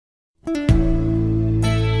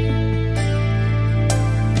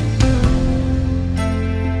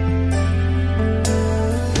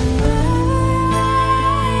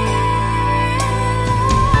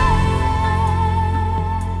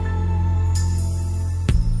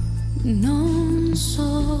Non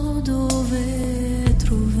so dove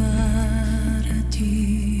trovarti,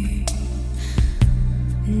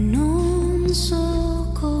 non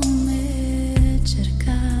so come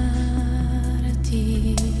cercarti,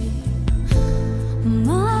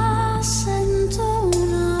 ma sento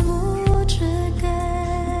una voce che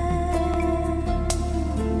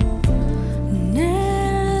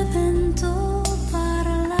nel vento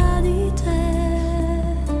parla di te.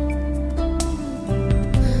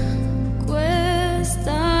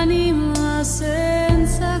 Quest'anima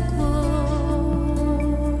senza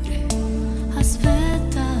cuore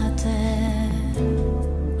aspetta te.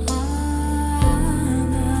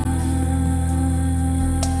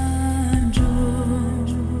 Adagio.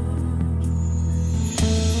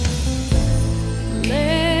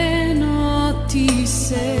 Le notti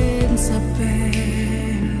senza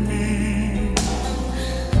pelle,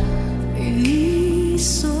 i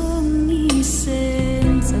sogni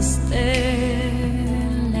senza stelle,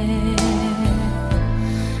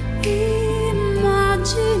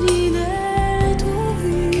 immagini del tuo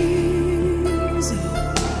viso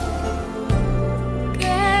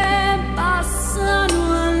che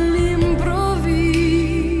passano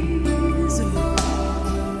all'improvviso,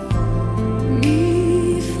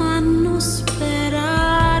 mi fanno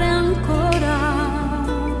sperare ancora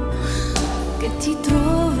che ti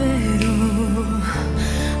troverò.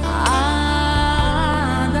 Adagio,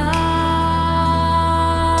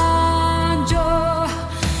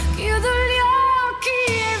 chiudo gli occhi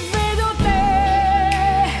e vedo te,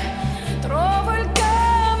 trovo il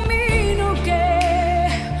cammino che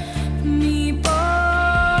mi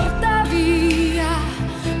porta via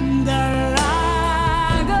dall'agonia.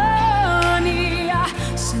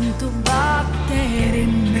 Sento battere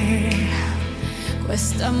in me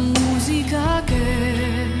questa musica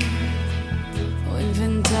che ho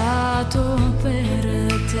inventato.